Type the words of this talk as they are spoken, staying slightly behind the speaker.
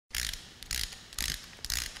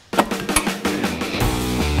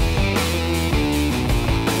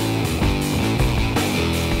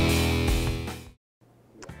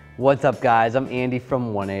What's up guys, I'm Andy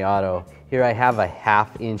from 1A Auto. Here I have a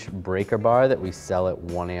 1/2-inch breaker bar that we sell at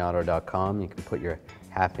 1aauto.com. You can put your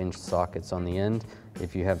 1/2-inch sockets on the end.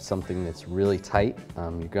 If you have something that's really tight,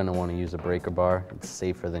 you're going to want to use a breaker bar. It's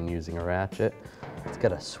safer than using a ratchet. It's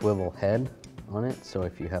got a swivel head on it, so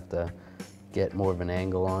if you have to get more of an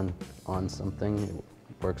angle on something,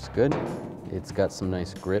 it works good. It's got some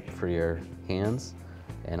nice grip for your hands,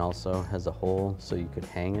 and also has a hole so you could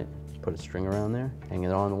hang it. Put a string around there, hang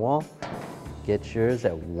it on the wall. Get yours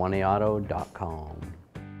at 1aauto.com.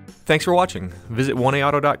 Thanks for watching. Visit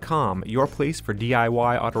 1aauto.com, your place for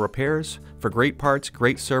DIY auto repairs, for great parts,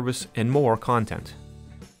 great service, and more content.